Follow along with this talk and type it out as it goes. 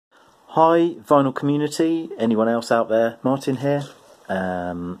Hi vinyl community, anyone else out there? Martin here.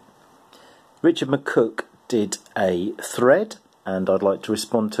 Richard McCook did a thread and I'd like to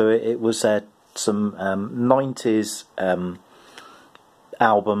respond to it. It was some 90s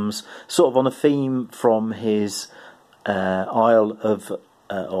albums, sort of on a theme from his Island of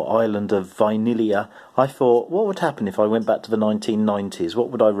Vinylia. I thought, what would happen if I went back to the 1990s? What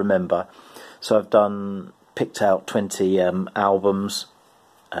would I remember? So I've picked out 20 albums.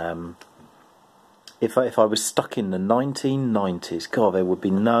 If I was stuck in the 1990s, God, there would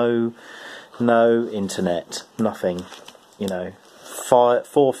be no internet, nothing, you know, 4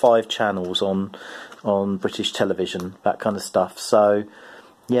 or 5 channels on British television, that kind of stuff. So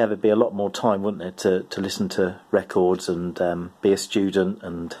yeah, there'd be a lot more time, wouldn't there, to listen to records and be a student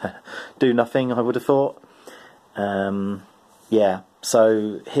and do nothing, I would have thought. Yeah,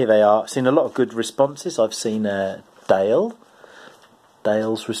 so here they are. I've seen a lot of good responses. I've seen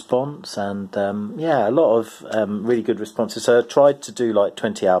Dale's response, and yeah, a lot of really good responses. So I tried to do like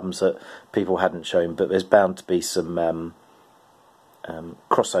 20 albums that people hadn't shown, but there's bound to be some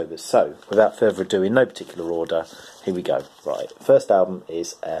crossovers. So without further ado, in no particular order, here we go. Right, first album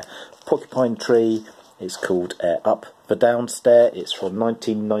is Porcupine Tree. It's called Up the Downstair. It's from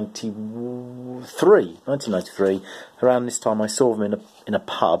 1993. Around this time I saw them in a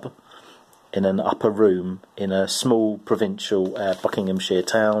pub in an upper room in a small provincial Buckinghamshire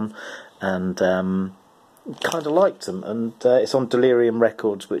town, and kind of liked them. And it's on Delirium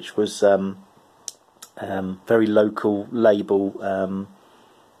Records, which was very local label.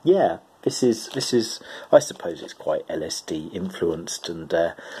 Yeah, this is I suppose it's quite LSD influenced and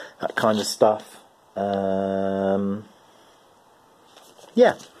that kind of stuff.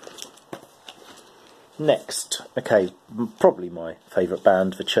 Yeah. Next, okay, probably my favourite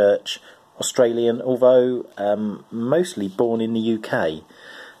band, The Church. Australian, although mostly born in the UK.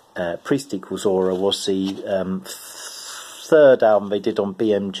 Priest Equals Aura was the third album they did on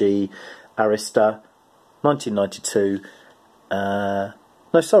BMG Arista, 1992. No,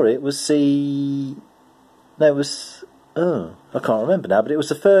 sorry, it was the... No, it was... Oh, I can't remember now, but it was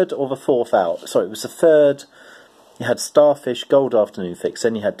the third or the fourth out. Sorry, it was the third. You had Starfish, Gold Afternoon Fix,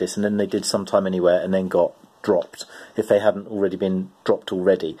 then you had this, and then they did Sometime Anywhere, and then got dropped, if they hadn't already been dropped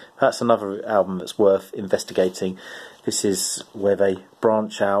already. That's another album that's worth investigating. This is where they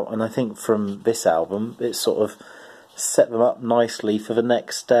branch out, and I think from this album it sort of set them up nicely for the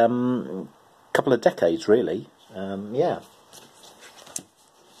next couple of decades, really. Yeah.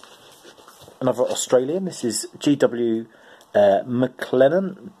 Another Australian, this is G.W.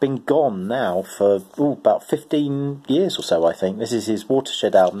 McLennan, been gone now for about 15 years or so, I think. This is his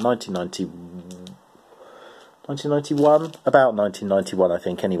Watershed album, 1991, about 1991 I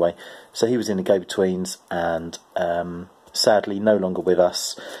think, anyway. So he was in the Go-Betweens, and sadly no longer with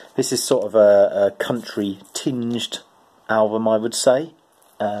us. This is sort of a country tinged album, I would say.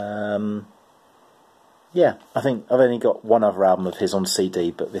 Yeah, I think I've only got one other album of his on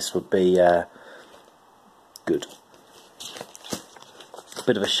CD, but this would be good. A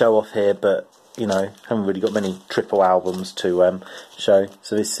bit of a show off here, but you know, haven't really got many triple albums to show.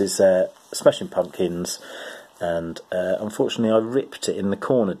 So this is Smashing Pumpkins. And unfortunately I ripped it in the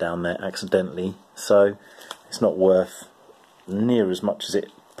corner down there accidentally, so it's not worth near as much as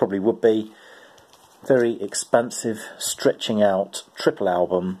it probably would be. Very expansive, stretching out triple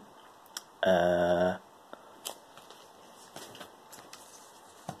album.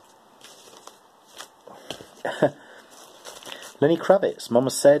 Lenny Kravitz, Mama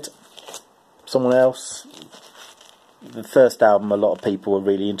Said, someone else. The first album a lot of people were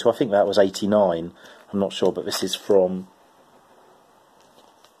really into. I think that was 89. I'm not sure, but this is from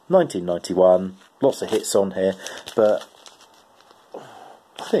 1991. Lots of hits on here, but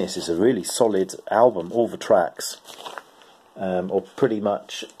I think this is a really solid album. All the tracks, or pretty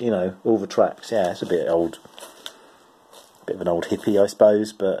much, you know, all the tracks. Yeah, it's a bit old, a bit of an old hippie, I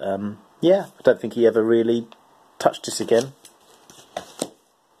suppose, but yeah, I don't think he ever really touched this again.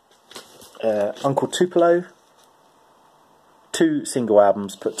 Uncle Tupelo, 2 single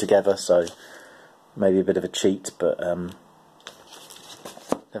albums put together, so maybe a bit of a cheat, but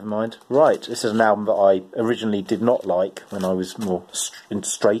never mind. Right, this is an album that I originally did not like when I was more into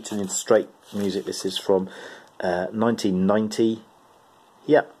straight music. This is from 1990.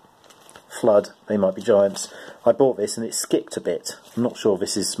 Yep, Flood, They Might Be Giants. I bought this and it skipped a bit. I'm not sure if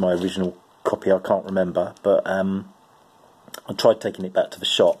this is my original copy, I can't remember, but I tried taking it back to the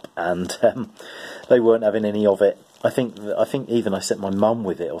shop and they weren't having any of it. I think even I sent my mum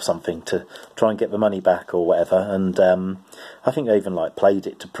with it or something to try and get the money back or whatever, and I think I even like played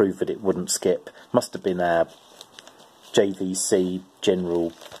it to prove that it wouldn't skip. Must have been our JVC,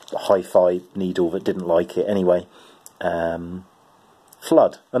 general hi-fi needle that didn't like it. Anyway,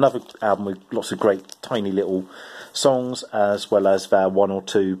 Flood, another album with lots of great tiny little songs, as well as their 1 or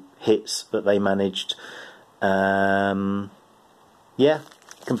 2 hits that they managed. Yeah,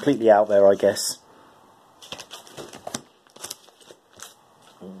 completely out there, I guess.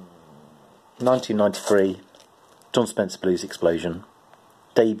 1993, John Spencer Blues Explosion.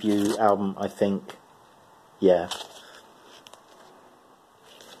 Debut album, I think. Yeah.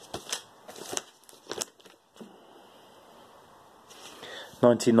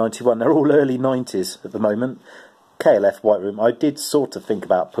 ...1991, they're all early 90s at the moment. KLF, White Room. I did sort of think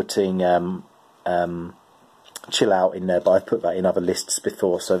about putting Chill Out in there, but I've put that in other lists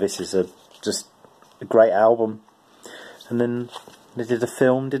before, so this is just a great album. And then they did a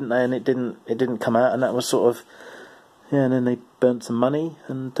film, didn't they? And it didn't come out, and that was sort of, yeah. And then they burnt some money,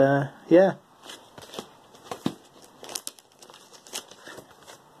 and yeah.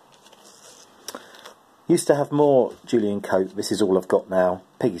 Used to have more Julian Cope. This is all I've got now.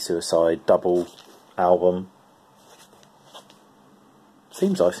 Piggy Suicide, double album.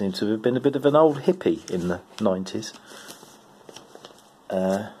 Seems I seem to have been a bit of an old hippie in the 90s.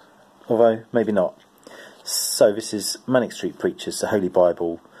 Although, maybe not. So this is Manic Street Preachers, the Holy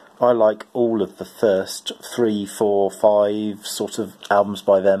Bible. I like all of the first 3, 4, 5 sort of albums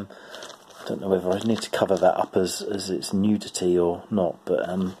by them. I don't know whether I need to cover that up as it's nudity or not, but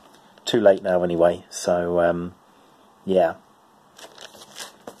too late now anyway, so yeah.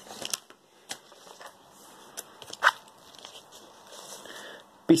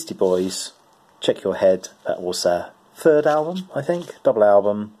 Beastie Boys, Check Your Head. That was their 3rd album, I think, double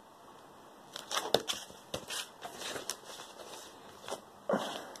album.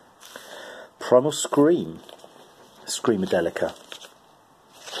 Primal Scream, Screamadelica.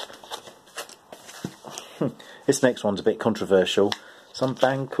 This next one's a bit controversial. Some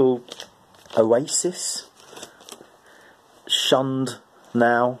band called Oasis, shunned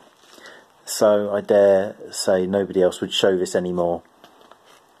now, so I dare say nobody else would show this anymore.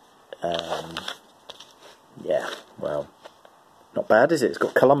 Yeah, well, not bad, is it? It's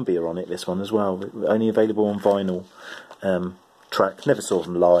got Columbia on it, this one as well. Only available on vinyl track. Never saw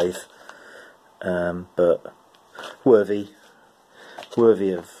them live, but worthy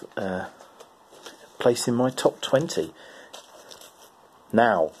of place in my top 20.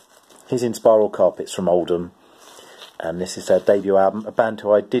 Now, here's In Spiral Carpets from Oldham, and this is their debut album, a band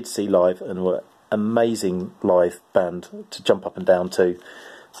who I did see live and were amazing live band to jump up and down to.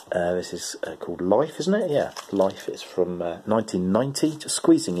 This is called Life, isn't it? Yeah, Life. It's from 1990, just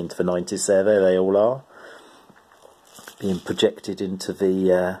squeezing into the 90s there. There they all are, being projected into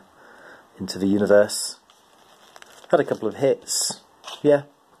the universe. Had a couple of hits. Yeah,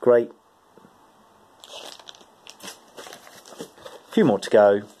 great. A few more to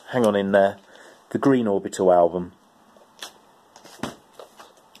go. Hang on in there. The Green Orbital album.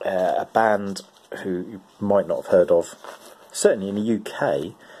 A band who you might not have heard of. Certainly in the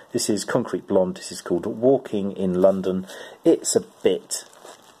UK. This is Concrete Blonde. This is called Walking in London. It's a bit...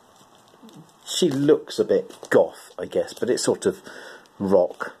 She looks a bit goth, I guess, but it's sort of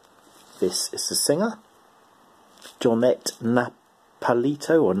rock. This is the singer. Jonette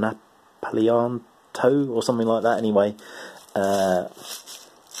Napolito or Napolianto or something like that. Anyway,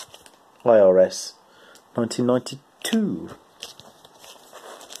 IRS 1992.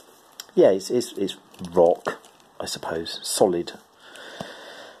 Yeah, it's rock, I suppose. Solid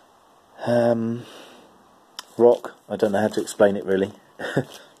rock. I don't know how to explain it really.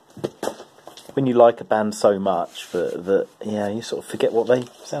 When you like a band so much that yeah, you sort of forget what they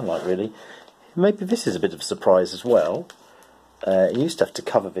sound like really. Maybe this is a bit of a surprise as well. You used to have to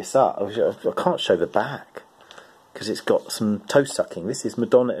cover this up. I can't show the back because it's got some toe sucking. This is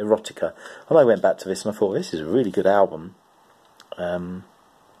Madonna Erotica, and I went back to this and I thought this is a really good album.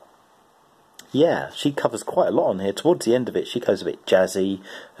 Yeah, she covers quite a lot on here. Towards the end of it, she goes a bit jazzy,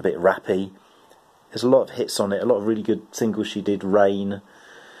 a bit rappy. There's a lot of hits on it, a lot of really good singles she did. Rain,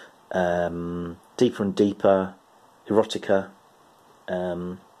 Deeper and Deeper, Erotica.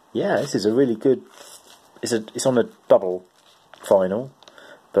 Yeah, this is a really good... It's on a double vinyl,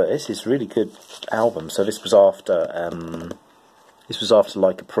 but this is a really good album. So this was after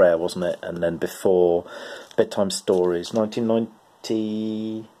Like a Prayer, wasn't it? And then before Bedtime Stories,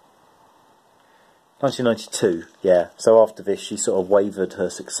 1992, yeah. So after this, she sort of wavered her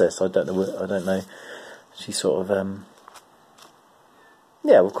success. I don't know. She sort of,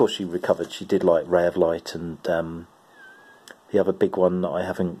 yeah. Of course, she recovered. She did like Ray of Light and the other big one that I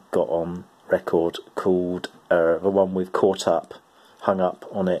haven't got on record called the one with Caught Up. hung up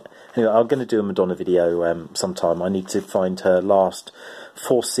on it. Anyway, I'm going to do a Madonna video sometime. I need to find her last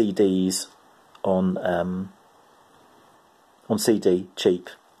 4 CDs on CD, cheap,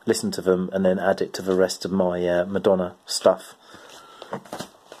 listen to them, and then add it to the rest of my Madonna stuff.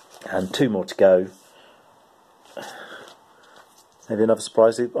 And 2 more to go. Maybe another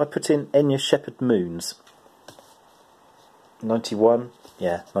surprise. I put in Enya Shepherd Moons. 91?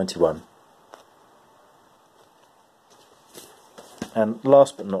 Yeah, 91. And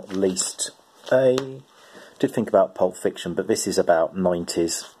last but not least, I did think about Pulp Fiction, but this is about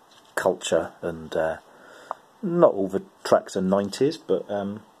 90s culture, and not all the tracks are 90s, but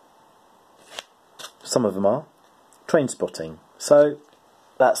some of them are. Trainspotting. So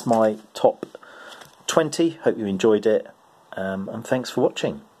that's my top 20. Hope you enjoyed it, and thanks for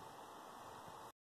watching.